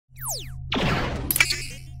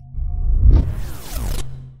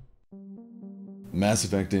Mass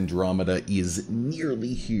Effect Andromeda is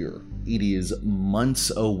nearly here. It is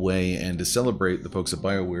months away, and to celebrate, the folks at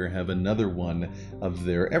BioWare have another one of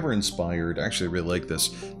their ever-inspired, actually I really like this,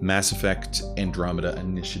 Mass Effect Andromeda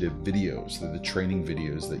Initiative videos. They're the training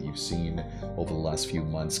videos that you've seen over the last few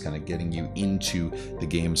months, kind of getting you into the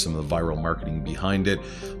game, some of the viral marketing behind it.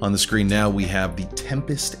 On the screen now we have the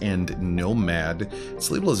Tempest and Nomad. It's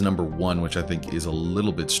labeled as number 1, which I think is a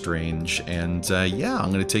little bit strange, and yeah,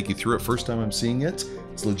 I'm going to take you through it. First time I'm seeing it.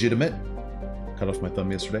 It's legitimate. Cut off my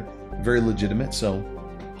thumb yesterday. Very legitimate, so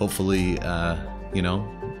hopefully, you know,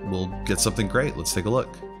 we'll get something great. Let's take a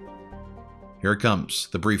look. Here it comes,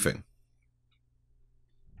 the briefing.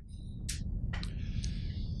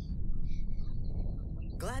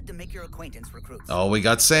 Glad to make your acquaintance, recruits. Oh, we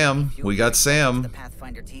got Sam. We got Sam. The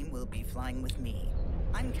Pathfinder team will be flying with me.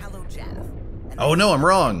 I'm Callow Jaff. Oh no, I'm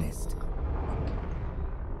wrong.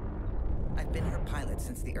 I've been her pilot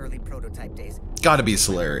since the early prototype days. Gotta be a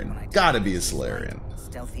Solarian. Gotta be a Solarian.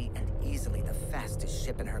 Stealthy and easily the fastest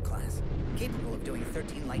ship in her class. Capable of doing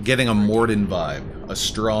 13 light. Getting a Morden vibe. A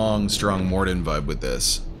strong, strong Morden vibe with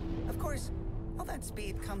this. Of course, all that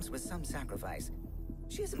speed comes with some sacrifice.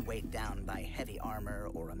 She isn't weighed down by heavy armor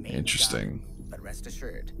or a main Interesting. gun, but rest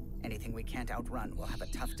assured, anything we can't outrun will have a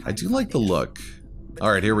tough time. I do like the look.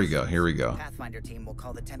 Alright, here we go. Here we go. Pathfinder team will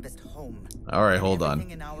call the Tempest home. Alright, hold on.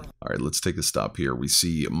 Alright, let's take a stop here. We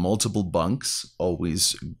see multiple bunks.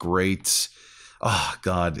 Always great. Oh,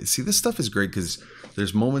 God. See, this stuff is great because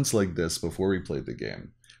there's moments like this before we play the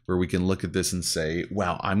game where we can look at this and say,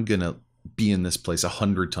 wow, I'm going to be in this place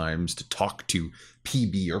 100 times to talk to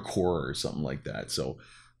PB or Core or something like that. So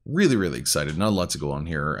really, really excited. Not a lot to go on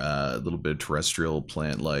here. A little bit of terrestrial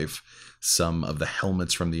plant life. Some of the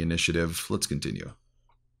helmets from the initiative. Let's continue.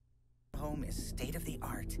 Home is state of the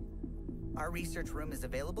art. Our research room is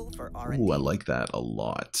available for R&D. Ooh, I like that a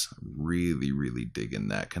lot. Really, really digging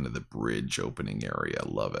that kind of the bridge opening area.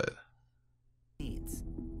 Love it.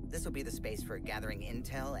 This will be the space for gathering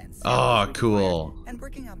intel and cool. And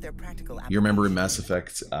working out their practical You remember in Mass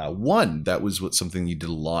Effect 1, that was something you did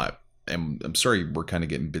a lot. And I'm sorry, we're kind of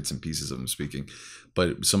getting bits and pieces of them speaking,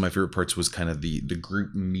 but some of my favorite parts was kind of the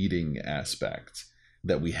group meeting aspect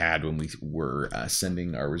that we had when we were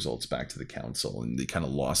sending our results back to the council, and they kind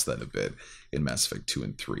of lost that a bit in Mass Effect 2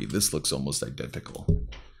 and 3. This looks almost identical.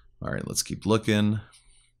 All right, let's keep looking.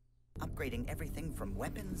 Upgrading everything from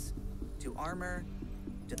weapons to armor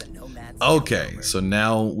to the Nomad. Okay, so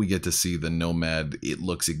now we get to see the Nomad. It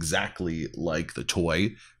looks exactly like the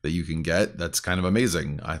toy that you can get. That's kind of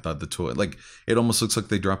amazing. I thought the toy, like, it almost looks like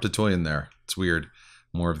they dropped a toy in there. It's weird.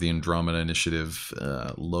 More of the Andromeda Initiative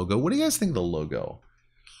logo. What do you guys think of the logo?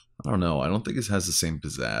 I don't know. I don't think it has the same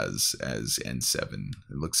pizzazz as N7.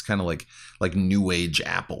 It looks kind of like New Age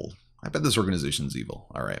Apple. I bet this organization's evil.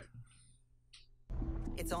 All right.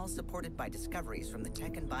 It's all supported by discoveries from the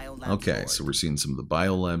Tech and Bio Labs. Okay, so we're seeing some of the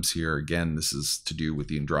biolabs here. Again, this is to do with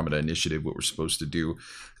the Andromeda Initiative, what we're supposed to do.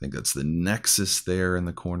 I think that's the Nexus there in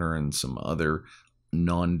the corner and some other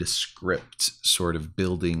nondescript sort of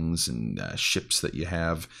buildings and ships that you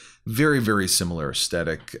have. Very, very similar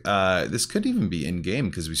aesthetic. This could even be in-game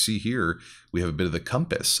because we see here we have a bit of the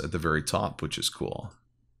compass at the very top, which is cool.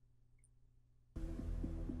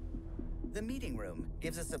 The meeting room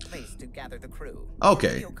gives us a place to gather the crew.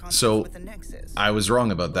 Okay, so I was wrong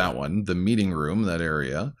about that one. The meeting room, that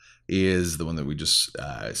area, is the one that we just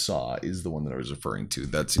saw, is the one that I was referring to.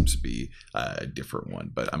 That seems to be a different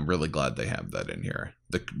one, but I'm really glad they have that in here.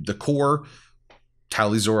 The core,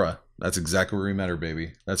 Talizora. That's exactly where we met her,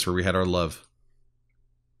 baby. That's where we had our love.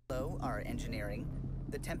 Hello, our engineering,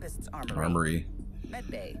 the Tempest's armory.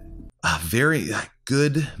 Medbay. A very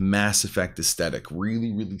good Mass Effect aesthetic,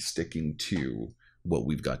 really, really sticking to what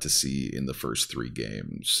we've got to see in the first 3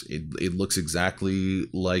 games. It looks exactly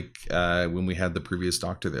like when we had the previous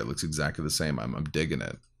Doctor there. It looks exactly the same. I'm digging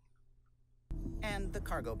it. And the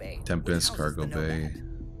cargo bay. Tempest, cargo bay.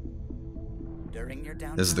 During your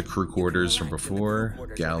downtime, This is the crew quarters from before.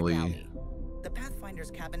 Galley. The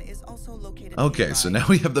Pathfinder's cabin is also located. Okay, so now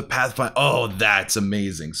we have the Pathfinder. Oh, that's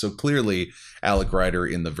amazing. So clearly, Alec Ryder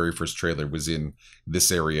in the very first trailer was in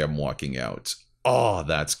this area I'm walking out. Oh,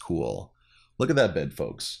 that's cool. Look at that bed,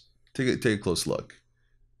 folks. Take a close look.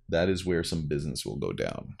 That is where some business will go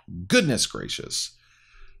down. Goodness gracious.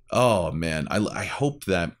 Oh, man. I hope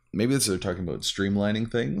that maybe they're talking about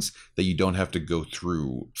streamlining things, that you don't have to go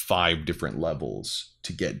through 5 different levels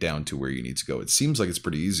to get down to where you need to go. It seems like it's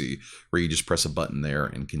pretty easy, where you just press a button there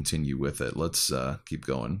and continue with it. Let's keep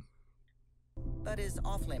going. But is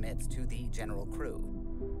off limits to the general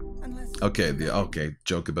crew. Unless Okay, okay,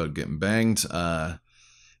 joke about getting banged.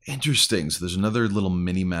 Interesting. So there's another little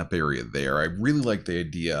mini-map area there. I really like the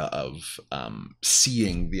idea of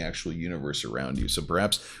seeing the actual universe around you. So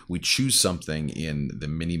perhaps we choose something in the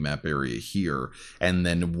mini-map area here, and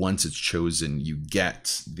then once it's chosen, you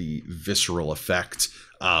get the visceral effect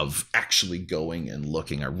of actually going and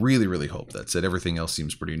looking. I really, really hope that's it. Everything else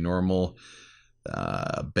seems pretty normal.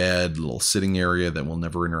 Bed, little sitting area that we'll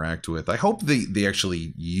never interact with. I hope they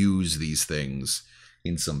actually use these things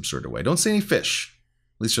in some sort of way. Don't see any fish.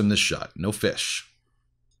 At least from this shot, no fish.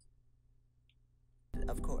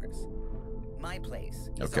 Of course. My place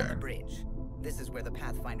is on the bridge. This is where the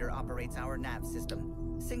Pathfinder operates our nav system,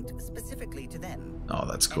 synced specifically to them. Oh,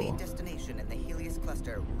 that's cool. Any destination in the Helios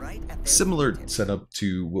cluster right at their Similar fingertips. setup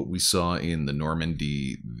to what we saw in the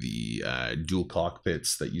Normandy, the dual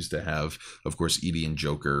cockpits that used to have, of course, Edie and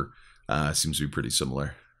Joker. Seems to be pretty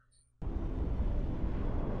similar.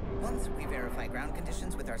 Once we verify ground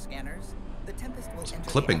conditions with our scanners, the Tempest will enter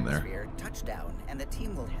clipping the there. atmosphere, touchdown, and the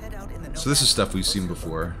team will head out in the So this is Nomad stuff we've seen for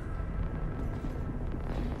before.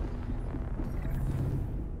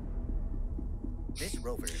 This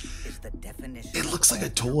rover is the definition. It looks of like a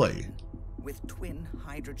toy. with twin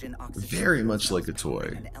hydrogen oxygen. Very much fuel like a cells,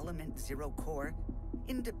 toy. An element zero core,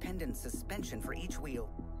 independent suspension for each wheel.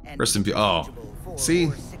 And Rest in peace. Oh, interchangeable 4 see?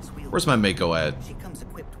 or 6-wheel Where's my Mako at? She comes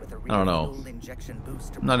equipped with a I don't know. rear-fueled injection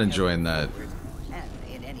boost to I'm not propel enjoying you that. forward, and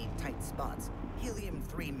in any tight spots,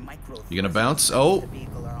 helium-3 micro. You gonna bounce? Oh,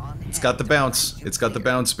 it's got the bounce. It's got the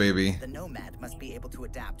bounce, baby. The Nomad must be able to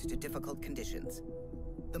adapt to difficult conditions.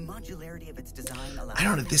 The modularity of its design allows I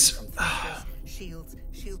don't know, everything this- from thrusters, shields,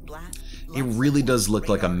 shield blast, It light really support, does look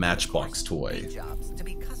like a radar, and of Matchbox course, toy. paint jobs to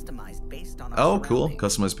be customized based on our Oh, cool. surroundings.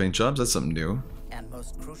 Customized paint jobs. That's something new. And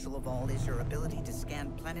most crucial of all is your ability to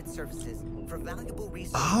scan planet surfaces for valuable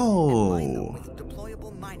resources Oh. and mine them with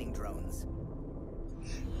deployable mining drones.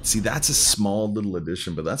 See, that's a small little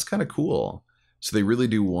addition, but that's kind of cool. So they really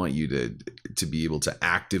do want you to be able to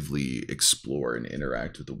actively explore and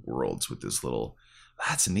interact with the worlds with this little.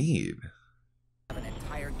 That's neat. Have an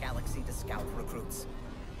entire galaxy to scout recruits.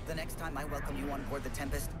 The next time I welcome you on board the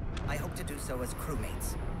Tempest, I hope to do so as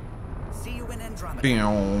crewmates. See you in Andromeda.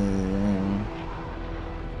 Beow.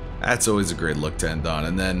 That's always a great look to end on.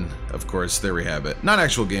 And then, of course, there we have it. Not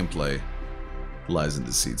actual gameplay. Lies in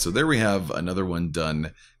deceit. So there we have another one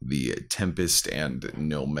done. The Tempest and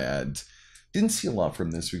Nomad. Didn't see a lot from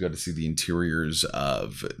this. We got to see the interiors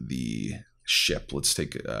of the ship. Let's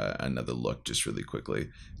take another look just really quickly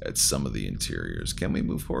at some of the interiors. Can we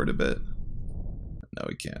move forward a bit? No,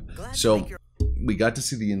 we can't. So we got to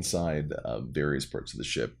see the inside of various parts of the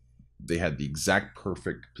ship. They had the exact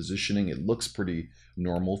perfect positioning. It looks pretty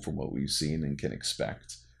normal from what we've seen and can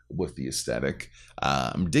expect with the aesthetic.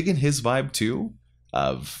 I'm digging his vibe too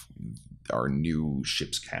of our new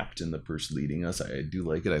ship's captain, the person leading us. I do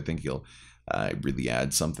like it. I think he'll really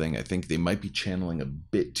add something. I think they might be channeling a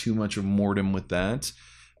bit too much of Mortem with that.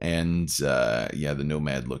 And yeah, the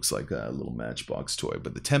Nomad looks like a little Matchbox toy.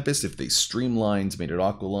 But the Tempest, if they streamlined, made it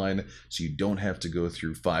Aqualine, so you don't have to go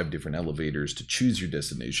through 5 different elevators to choose your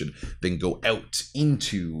destination, then go out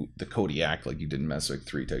into the Kodiak like you did in Mass Effect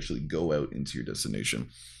 3 to actually go out into your destination.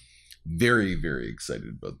 Very, very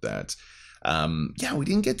excited about that. Yeah, we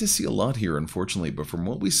didn't get to see a lot here, unfortunately, but from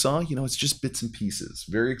what we saw, you know, it's just bits and pieces.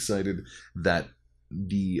 Very excited that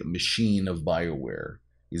the machine of BioWare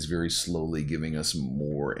is very slowly giving us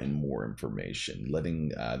more and more information, letting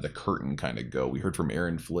the curtain kind of go. We heard from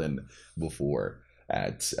Aaron Flynn before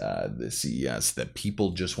at the CES that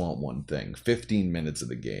people just want one thing, 15 minutes of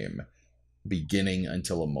the game, beginning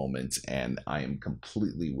until a moment, and I am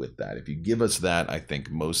completely with that. If you give us that, I think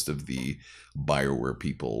most of the BioWare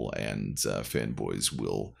people and fanboys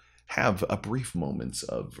will have a brief moments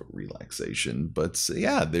of relaxation. But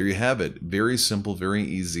yeah, there you have it. Very simple, very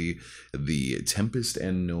easy. The Tempest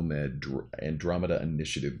and Nomad Andromeda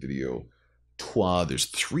Initiative video. There's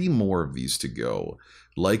 3 more of these to go.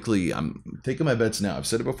 Likely, I'm taking my bets now. I've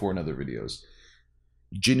said it before in other videos.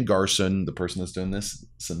 Jin Garson, the person that's doing this,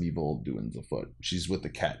 some evil doings afoot. She's with the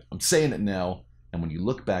cat. I'm saying it now, and when you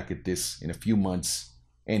look back at this in a few months,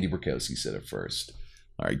 Andy Borkowski said it first.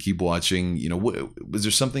 All right, keep watching. You know, was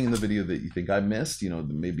there something in the video that you think I missed? You know,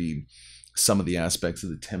 maybe some of the aspects of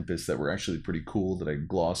the Tempest that were actually pretty cool that I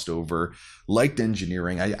glossed over. Liked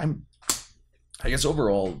engineering. I guess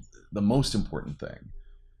overall, the most important thing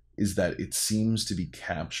is that it seems to be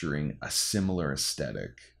capturing a similar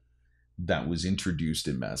aesthetic that was introduced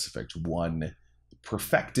in Mass Effect 1,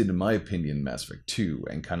 perfected, in my opinion, Mass Effect 2,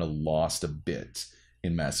 and kind of lost a bit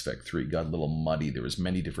in Mass Effect 3. Got a little muddy. There was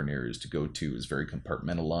many different areas to go to. It was very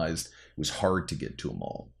compartmentalized. It was hard to get to them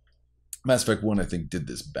all. Mass Effect 1, I think, did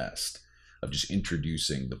this best of just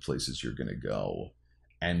introducing the places you're going to go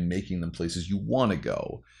and making them places you want to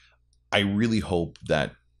go. I really hope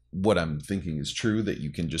that what I'm thinking is true, that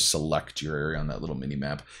you can just select your area on that little mini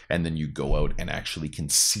map and then you go out and actually can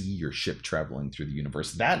see your ship traveling through the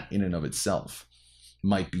universe. That in and of itself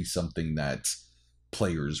might be something that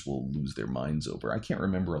players will lose their minds over. I can't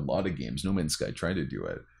remember a lot of games, No Man's Sky tried to do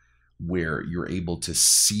it, where you're able to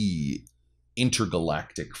see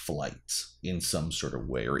intergalactic flights in some sort of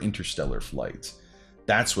way, or interstellar flights.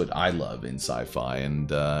 That's what I love in sci-fi.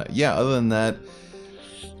 And yeah, other than that,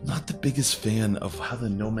 not the biggest fan of how the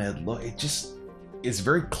Nomad look. It just is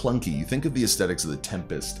very clunky. You think of the aesthetics of the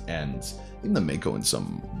Tempest and even the Mako in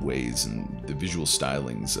some ways, and the visual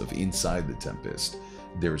stylings of inside the Tempest.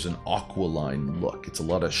 There's an aquiline look. It's a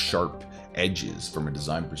lot of sharp edges from a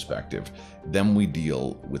design perspective. Then we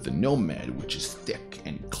deal with the Nomad, which is thick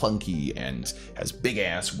and clunky and has big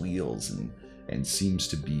ass wheels and seems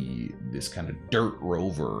to be this kind of dirt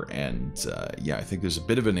rover. And yeah, I think there's a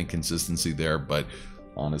bit of an inconsistency there, but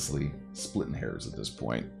honestly, splitting hairs at this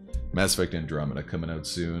point. Mass Effect Andromeda coming out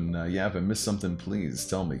soon. Yeah, if I missed something, please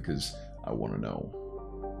tell me, because I want to know.